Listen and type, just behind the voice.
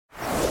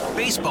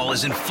Baseball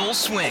is in full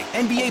swing.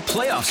 NBA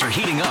playoffs are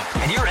heating up,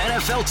 and your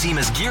NFL team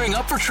is gearing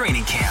up for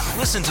training camp.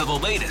 Listen to the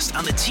latest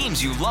on the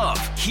teams you love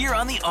here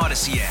on the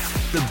Odyssey app.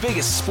 The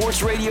biggest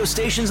sports radio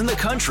stations in the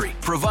country,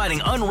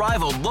 providing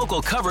unrivaled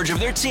local coverage of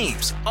their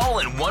teams, all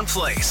in one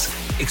place.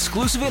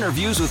 Exclusive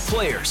interviews with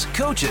players,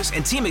 coaches,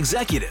 and team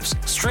executives,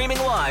 streaming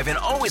live and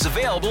always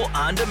available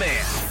on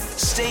demand.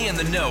 Stay in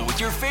the know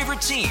with your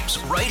favorite teams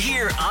right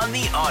here on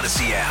the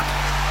Odyssey app.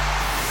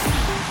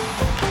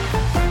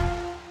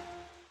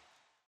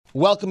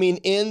 Welcoming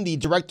in the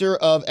Director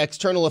of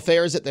External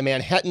Affairs at the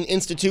Manhattan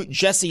Institute,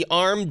 Jesse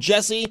Arm.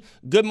 Jesse,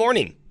 good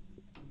morning.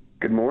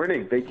 Good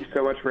morning. Thank you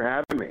so much for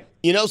having me.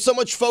 You know, so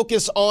much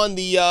focus on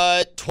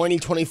the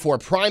 2024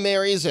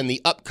 primaries and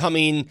the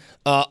upcoming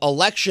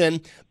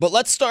election, but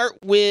let's start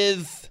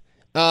with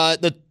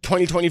the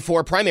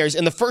 2024 primaries.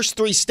 In the first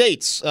three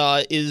states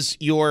is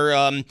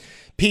your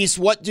piece,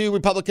 What Do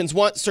Republicans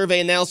Want? Survey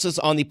analysis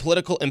on the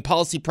political and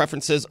policy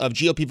preferences of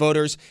GOP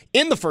voters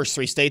in the first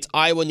three states,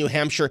 Iowa, New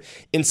Hampshire,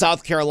 and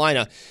South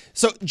Carolina.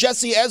 So,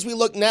 Jesse, as we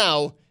look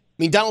now, I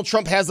mean, Donald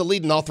Trump has the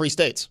lead in all three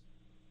states.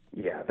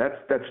 Yeah,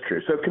 that's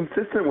true. So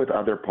consistent with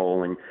other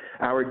polling,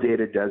 our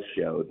data does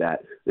show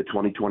that the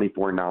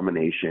 2024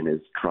 nomination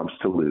is Trump's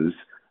to lose.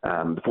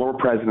 The former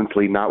president's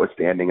lead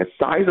notwithstanding, a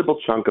sizable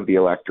chunk of the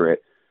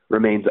electorate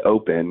remains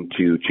open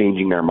to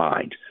changing their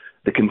mind.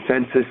 The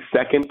consensus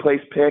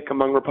second-place pick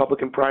among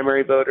Republican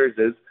primary voters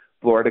is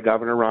Florida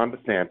Governor Ron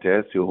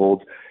DeSantis, who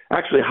holds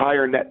actually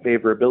higher net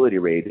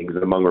favorability ratings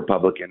among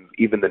Republicans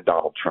even than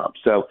Donald Trump.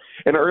 So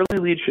an early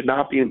lead should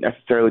not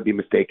necessarily be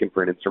mistaken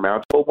for an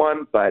insurmountable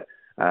one, but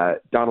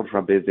Donald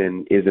Trump is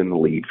in the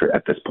lead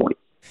at this point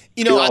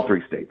in all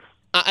three states.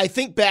 I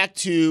think back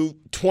to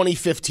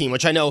 2015,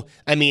 which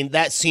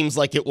that seems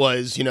like it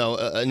was,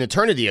 an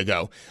eternity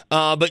ago.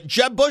 But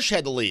Jeb Bush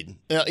had the lead,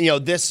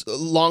 this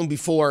long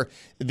before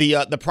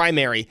the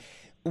primary.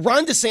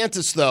 Ron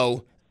DeSantis,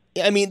 though,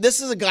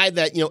 this is a guy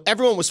that,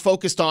 everyone was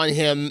focused on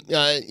him,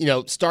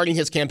 starting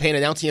his campaign,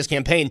 announcing his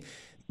campaign.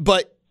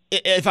 But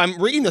if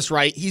I'm reading this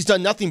right, he's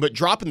done nothing but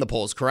drop in the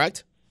polls,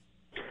 correct?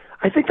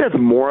 I think that's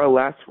more or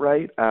less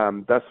right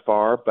thus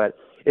far, but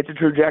it's a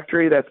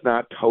trajectory that's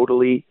not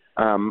totally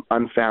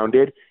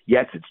unfounded.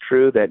 Yes, it's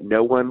true that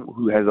no one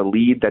who has a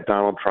lead that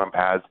Donald Trump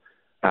has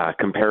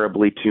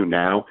comparably to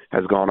now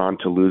has gone on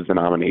to lose the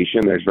nomination.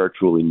 There's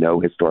virtually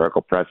no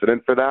historical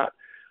precedent for that.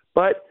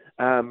 But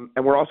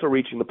and we're also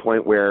reaching the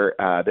point where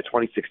the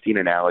 2016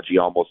 analogy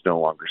almost no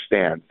longer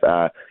stands.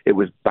 It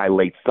was by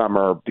late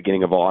summer,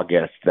 beginning of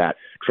August, that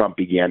Trump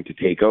began to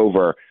take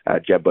over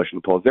Jeb Bush in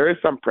the polls. There is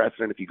some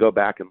precedent if you go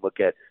back and look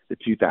at the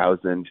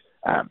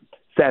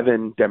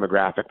 2007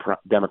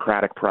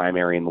 Democratic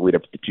primary in the lead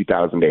up to the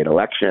 2008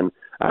 election.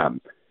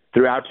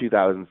 Throughout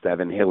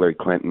 2007, Hillary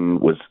Clinton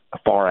was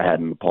far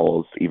ahead in the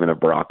polls, even of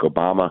Barack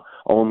Obama.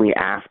 Only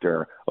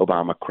after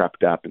Obama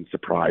crept up and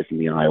surprised in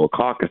the Iowa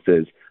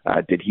caucuses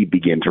did he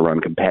begin to run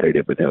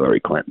competitive with Hillary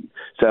Clinton.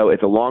 So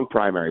it's a long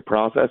primary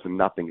process, and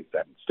nothing is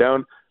set in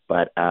stone.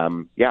 But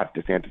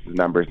DeSantis'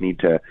 numbers need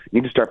to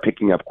start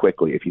picking up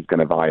quickly if he's going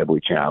to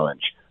viably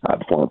challenge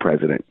the former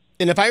president.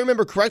 And if I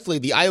remember correctly,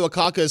 the Iowa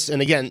caucus,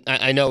 and again,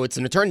 I know it's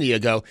an eternity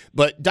ago,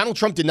 but Donald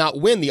Trump did not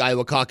win the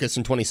Iowa caucus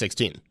in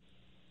 2016.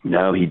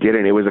 No, he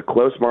didn't. It was a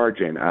close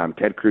margin.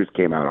 Ted Cruz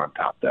came out on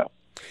top, though.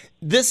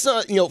 This,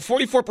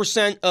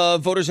 44%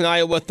 of voters in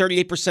Iowa,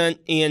 38%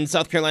 in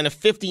South Carolina,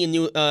 50% in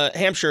New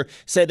Hampshire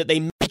said that they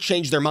may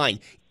change their mind.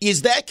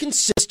 Is that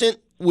consistent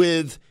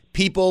with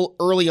people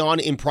early on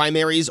in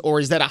primaries,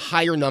 or is that a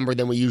higher number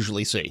than we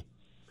usually see?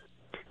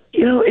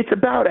 It's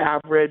about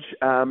average,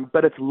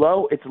 but it's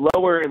low. It's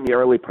lower in the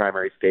early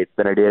primary states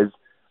than it is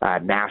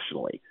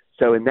nationally.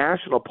 So in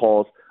national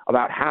polls,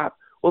 about half.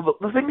 Well,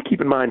 the thing to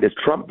keep in mind is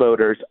Trump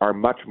voters are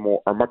much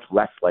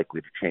less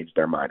likely to change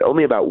their mind.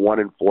 Only about 1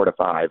 in 4 to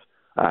 5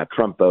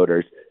 Trump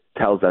voters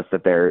tells us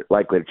that they're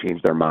likely to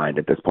change their mind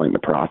at this point in the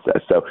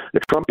process. So the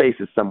Trump base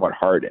is somewhat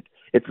hardened.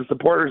 It's the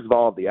supporters of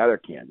all of the other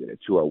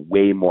candidates who are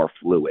way more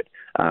fluid,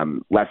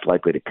 less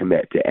likely to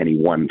commit to any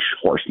one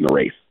horse in the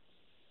race.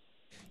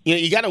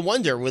 You got to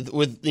wonder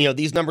with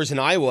these numbers in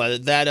Iowa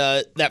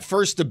that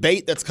first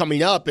debate that's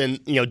coming up, and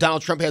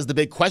Donald Trump has the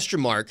big question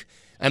mark.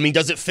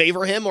 Does it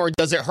favor him or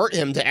does it hurt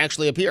him to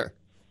actually appear?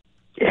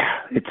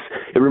 Yeah,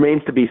 it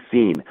remains to be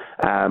seen.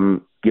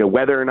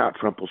 Whether or not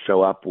Trump will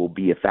show up will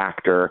be a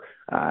factor.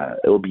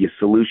 It will be a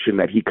solution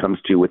that he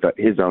comes to with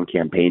his own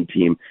campaign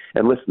team.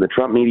 And listen, the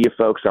Trump media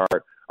folks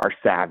are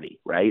savvy,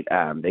 right?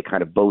 They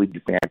kind of bullied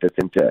DeSantis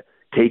into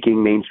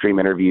taking mainstream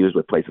interviews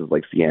with places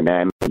like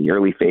CNN. In the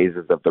early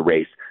phases of the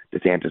race,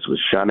 DeSantis was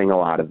shunning a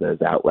lot of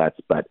those outlets,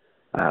 but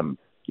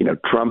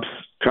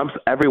Trump's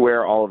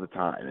everywhere all of the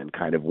time and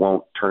kind of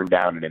won't turn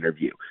down an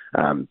interview.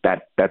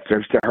 That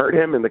serves to hurt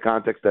him in the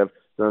context of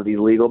some of these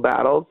legal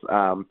battles.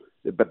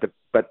 But the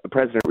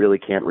president really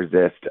can't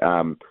resist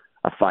a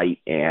fight,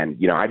 and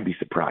I'd be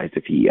surprised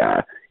if he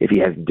has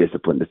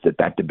discipline to sit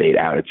that debate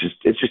out.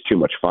 It's just too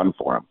much fun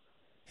for him.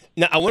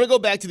 Now, I want to go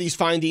back to these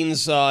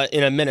findings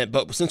in a minute,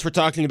 but since we're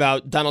talking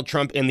about Donald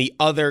Trump and the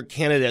other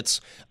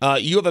candidates,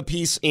 you have a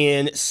piece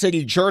in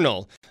City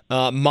Journal,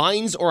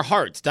 Minds or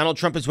Hearts. Donald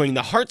Trump is winning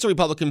the hearts of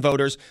Republican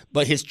voters,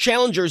 but his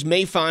challengers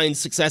may find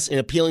success in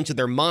appealing to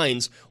their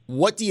minds.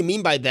 What do you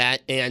mean by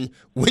that, and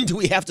when do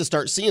we have to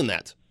start seeing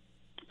that?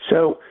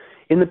 So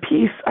in the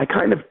piece, I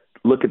kind of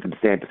look at the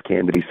DeSantis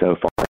candidacy so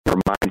far. It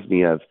reminds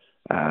me of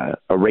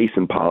a race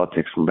in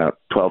politics from about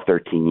 12,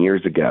 13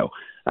 years ago.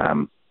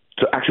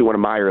 So actually one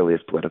of my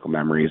earliest political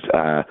memories,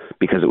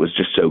 because it was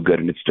just so good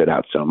and it stood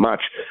out so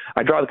much.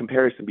 I draw the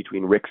comparison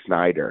between Rick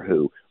Snyder,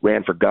 who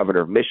ran for governor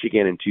of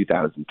Michigan in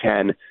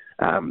 2010.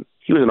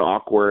 He was an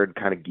awkward,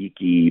 kind of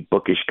geeky,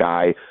 bookish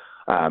guy.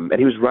 And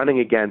he was running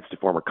against a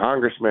former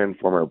congressman,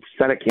 former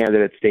Senate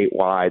candidate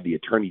statewide, the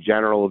attorney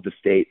general of the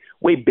state,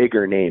 way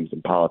bigger names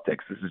in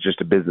politics. This is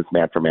just a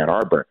businessman from Ann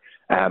Arbor.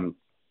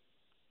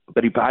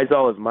 But he buys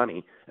all his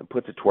money and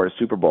puts it toward a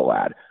Super Bowl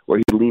ad where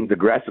he leans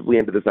aggressively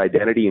into this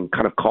identity and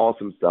kind of calls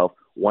himself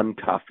one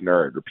tough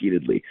nerd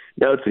repeatedly.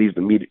 Notes that he's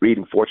been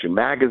reading Fortune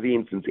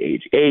magazine since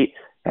age 8,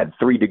 had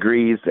 3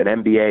 degrees, an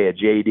MBA, a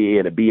JD,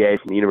 and a BA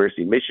from the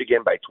University of Michigan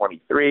by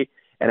 23,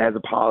 and has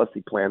a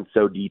policy plan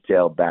so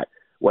detailed that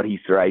what he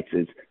writes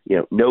is,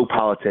 no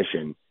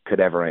politician could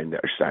ever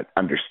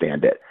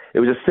understand it. It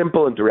was a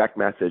simple and direct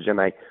message,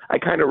 and I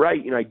kind of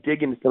write, I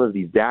dig into some of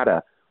these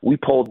data. We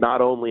polled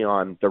not only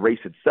on the race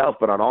itself,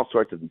 but on all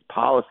sorts of these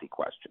policy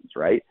questions,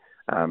 right?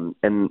 And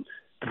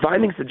the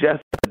findings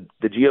suggest that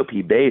the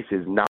GOP base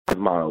is not as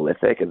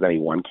monolithic as any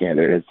one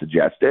candidate has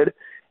suggested.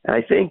 And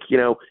I think,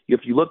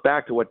 if you look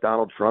back to what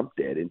Donald Trump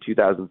did in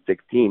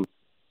 2016,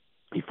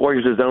 he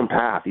forged his own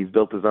path. He's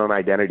built his own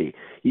identity.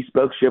 He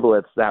spoke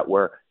shibboleths that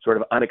were sort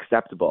of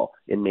unacceptable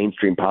in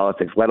mainstream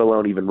politics, let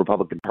alone even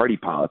Republican Party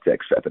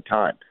politics at the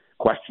time.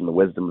 Questioned the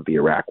wisdom of the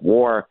Iraq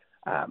War,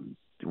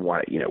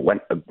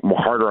 went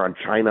harder on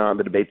China on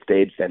the debate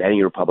stage than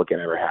any Republican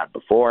ever had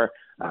before.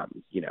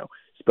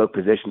 Spoke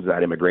positions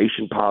about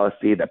immigration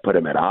policy that put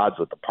him at odds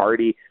with the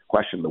party,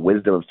 questioned the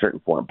wisdom of certain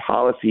foreign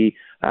policy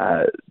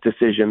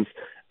decisions.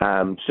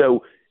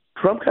 So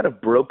Trump kind of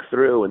broke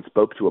through and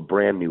spoke to a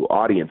brand new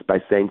audience by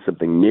saying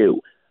something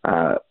new.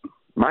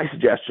 My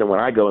suggestion when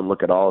I go and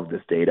look at all of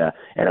this data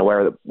and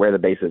where the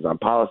base is on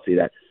policy,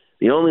 that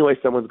the only way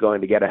someone's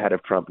going to get ahead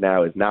of Trump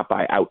now is not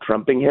by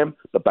out-Trumping him,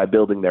 but by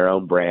building their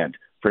own brand.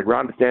 For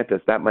Ron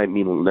DeSantis, that might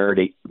mean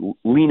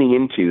leaning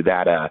into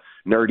that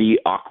nerdy,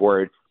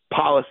 awkward,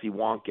 policy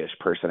wonkish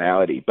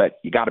personality, but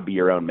you got to be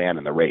your own man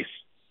in the race.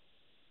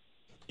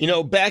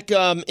 Back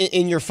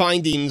in your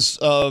findings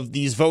of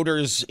these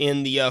voters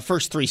in the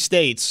first 3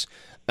 states,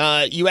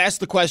 you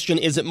asked the question,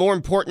 is it more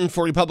important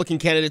for Republican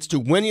candidates to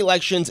win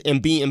elections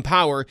and be in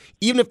power,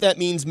 even if that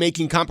means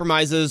making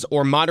compromises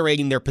or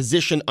moderating their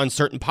position on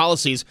certain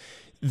policies?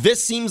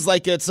 This seems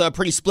like it's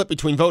pretty split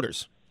between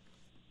voters.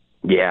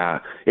 Yeah,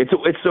 it's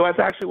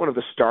actually one of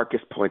the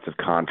starkest points of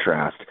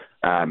contrast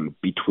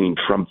between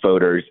Trump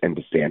voters and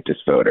DeSantis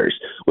voters,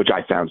 which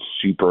I found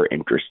super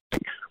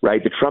interesting,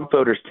 right? The Trump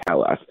voters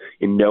tell us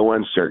in no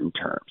uncertain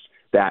terms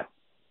that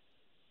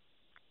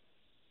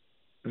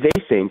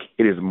they think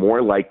it is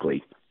more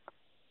likely,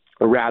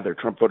 or rather,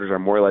 Trump voters are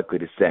more likely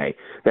to say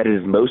that it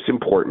is most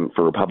important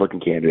for Republican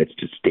candidates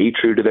to stay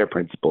true to their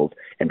principles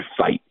and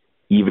fight,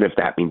 even if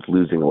that means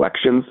losing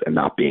elections and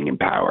not being in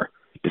power.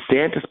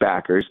 DeSantis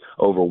backers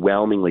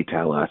overwhelmingly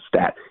tell us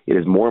that it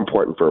is more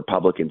important for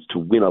Republicans to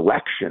win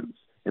elections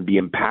and be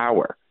in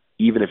power,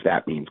 even if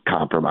that means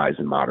compromise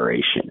and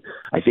moderation.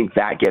 I think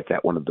that gets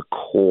at one of the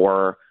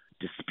core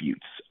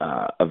disputes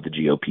of the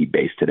GOP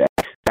base today.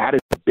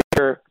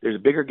 There's a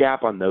bigger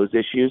gap on those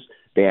issues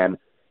than,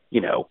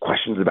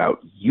 questions about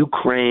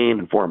Ukraine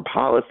and foreign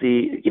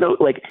policy.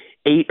 Like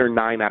 8 or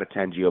 9 out of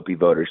 10 GOP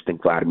voters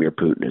think Vladimir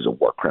Putin is a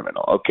war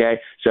criminal. Okay.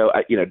 So,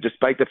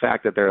 despite the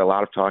fact that there are a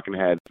lot of talking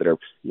heads that are,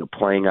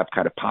 playing up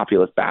kind of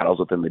populist battles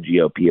within the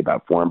GOP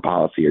about foreign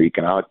policy or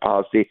economic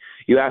policy,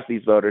 you ask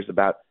these voters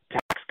about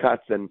tax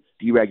cuts and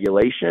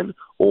deregulation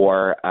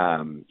or,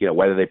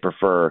 whether they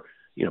prefer,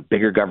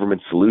 bigger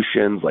government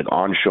solutions like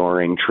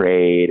onshoring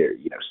trade or,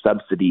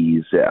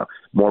 subsidies,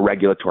 more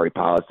regulatory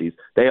policies.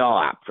 They all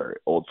opt for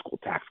old school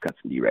tax cuts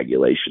and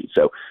deregulation.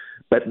 So,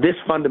 but this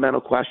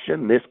fundamental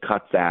question, this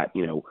cuts at,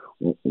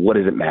 what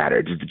does it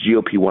matter? Does the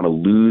GOP want to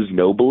lose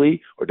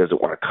nobly or does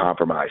it want to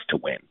compromise to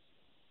win?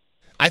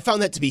 I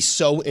found that to be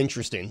so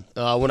interesting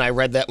when I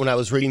read that, when I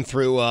was reading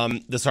through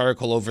this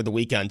article over the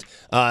weekend,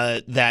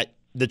 that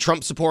the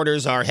Trump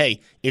supporters are,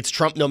 hey, it's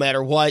Trump no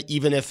matter what,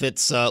 even if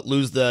it's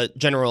lose the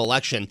general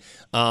election.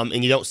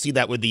 And you don't see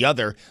that with the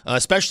other,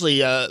 especially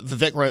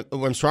Vivek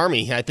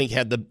Ramaswamy, I think,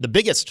 had the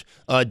biggest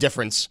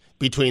difference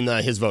between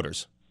his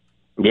voters.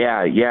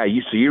 Yeah.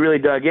 So you really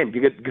dug in.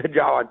 Good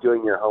job on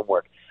doing your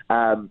homework.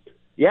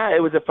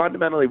 It was a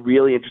fundamentally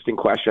really interesting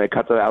question. It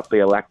cuts out the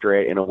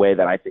electorate in a way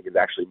that I think is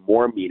actually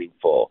more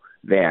meaningful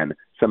than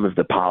some of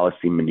the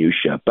policy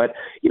minutia. But,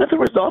 the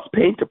results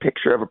paint a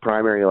picture of a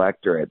primary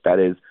electorate that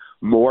is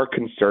more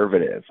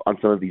conservative on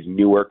some of these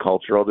newer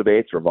cultural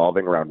debates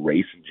revolving around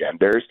race and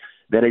genders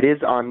than it is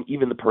on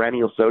even the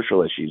perennial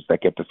social issues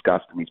that get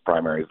discussed in these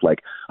primaries, like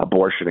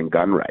abortion and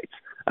gun rights.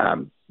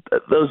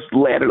 Those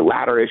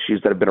latter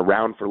issues that have been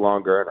around for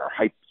longer and are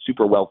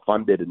super well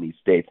funded in these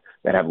states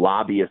that have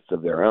lobbyists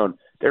of their own,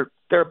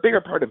 they're a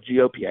bigger part of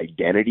GOP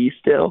identity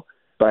still.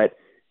 But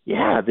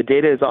yeah, the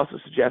data is also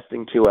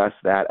suggesting to us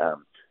that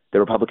the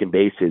Republican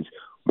base is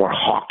more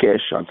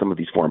hawkish on some of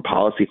these foreign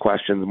policy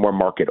questions, more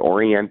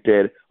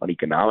market-oriented on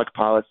economic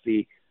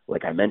policy.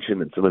 Like I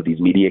mentioned, that some of these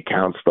media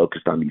accounts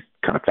focused on these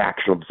kind of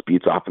factional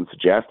disputes often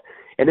suggest.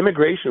 And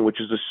immigration, which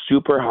is a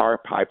super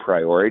high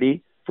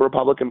priority for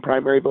Republican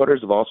primary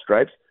voters of all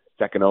stripes,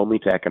 second only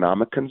to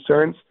economic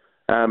concerns,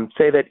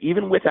 say that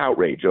even with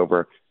outrage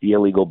over the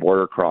illegal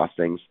border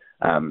crossings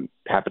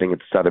happening at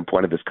the southern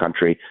point of this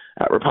country,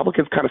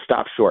 Republicans kind of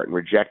stop short and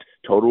reject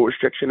total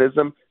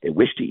restrictionism. They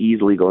wish to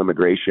ease legal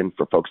immigration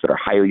for folks that are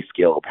highly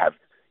skilled, have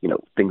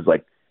things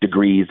like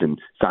degrees in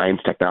science,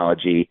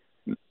 technology,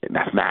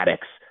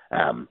 mathematics,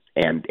 and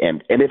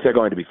if they're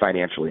going to be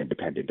financially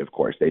independent, of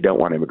course. They don't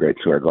want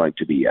immigrants who are going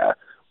to be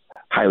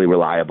highly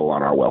reliable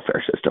on our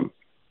welfare system.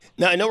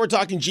 Now, I know we're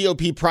talking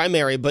GOP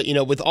primary, but,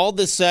 with all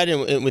this said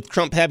and with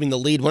Trump having the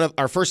lead, one of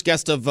our first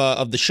guests of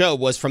the show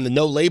was from the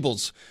No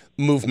Labels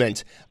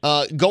movement.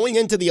 Going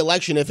into the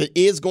election, if it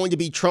is going to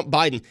be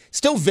Trump-Biden,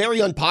 still very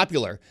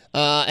unpopular.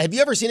 Have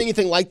you ever seen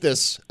anything like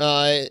this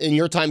in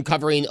your time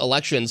covering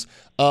elections,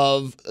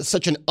 of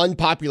such an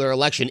unpopular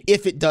election,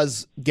 if it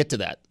does get to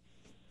that?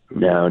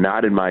 No,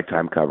 not in my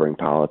time covering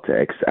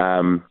politics.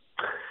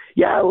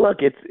 Yeah, look,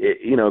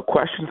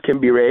 questions can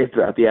be raised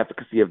about the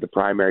efficacy of the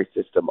primary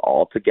system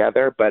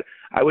altogether, but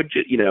I would,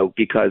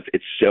 because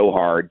it's so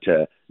hard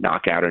to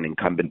knock out an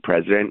incumbent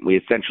president, we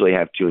essentially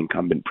have two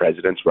incumbent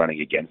presidents running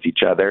against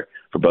each other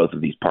for both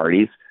of these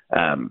parties.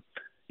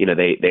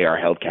 They are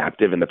held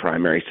captive, and the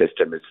primary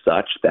system is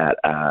such that,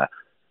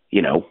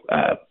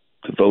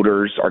 the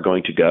voters are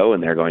going to go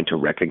and they're going to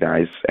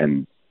recognize,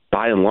 and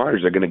by and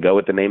large, they're going to go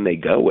with the name they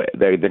go with.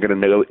 They're going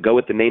to go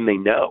with the name they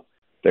know.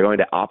 They're going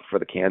to opt for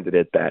the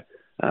candidate that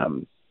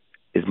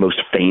is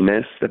most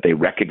famous, that they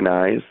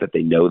recognize, that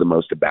they know the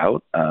most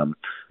about.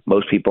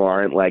 Most people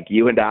aren't like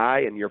you and I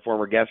and your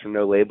former guest from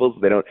No Labels.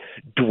 They don't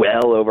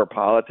dwell over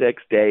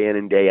politics day in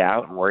and day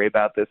out and worry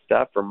about this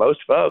stuff. For most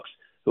folks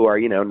who are,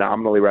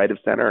 nominally right of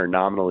center or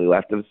nominally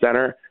left of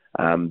center,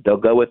 they'll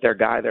go with their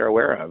guy they're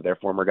aware of, their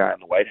former guy in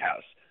the White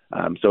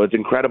House. So it's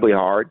incredibly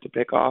hard to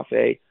pick off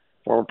a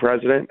former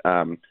president.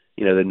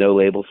 The No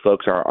Labels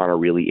folks are on a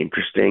really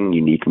interesting,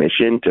 unique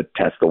mission to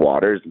test the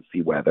waters and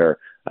see whether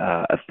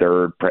a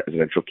third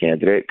presidential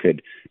candidate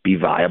could be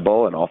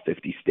viable in all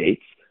 50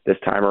 states this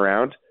time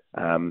around.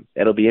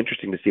 It'll be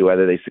interesting to see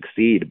whether they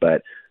succeed,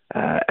 but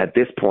at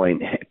this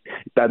point, it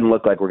doesn't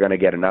look like we're going to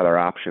get another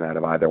option out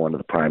of either one of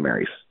the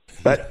primaries.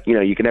 But,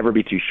 you can never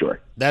be too sure.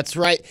 That's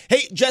right.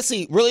 Hey,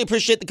 Jesse, really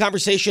appreciate the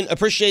conversation.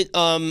 Appreciate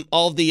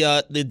all of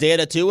the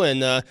data, too,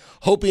 and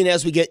hoping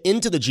as we get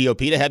into the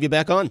GOP to have you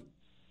back on.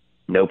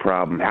 No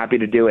problem. Happy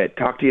to do it.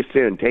 Talk to you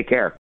soon. Take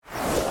care.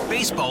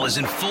 Baseball is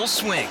in full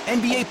swing.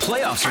 NBA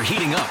playoffs are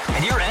heating up,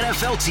 and your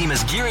NFL team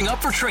is gearing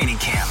up for training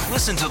camp.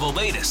 Listen to the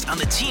latest on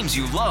the teams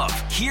you love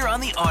here on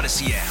the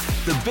Odyssey app.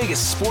 The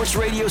biggest sports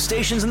radio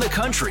stations in the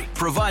country,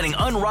 providing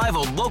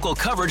unrivaled local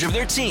coverage of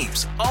their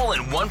teams, all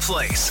in one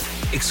place.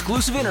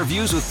 Exclusive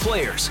interviews with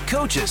players,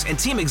 coaches, and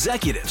team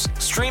executives,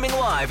 streaming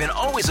live and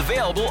always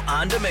available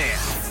on demand.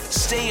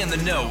 Stay in the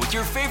know with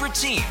your favorite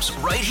teams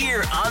right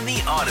here on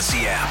the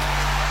Odyssey app.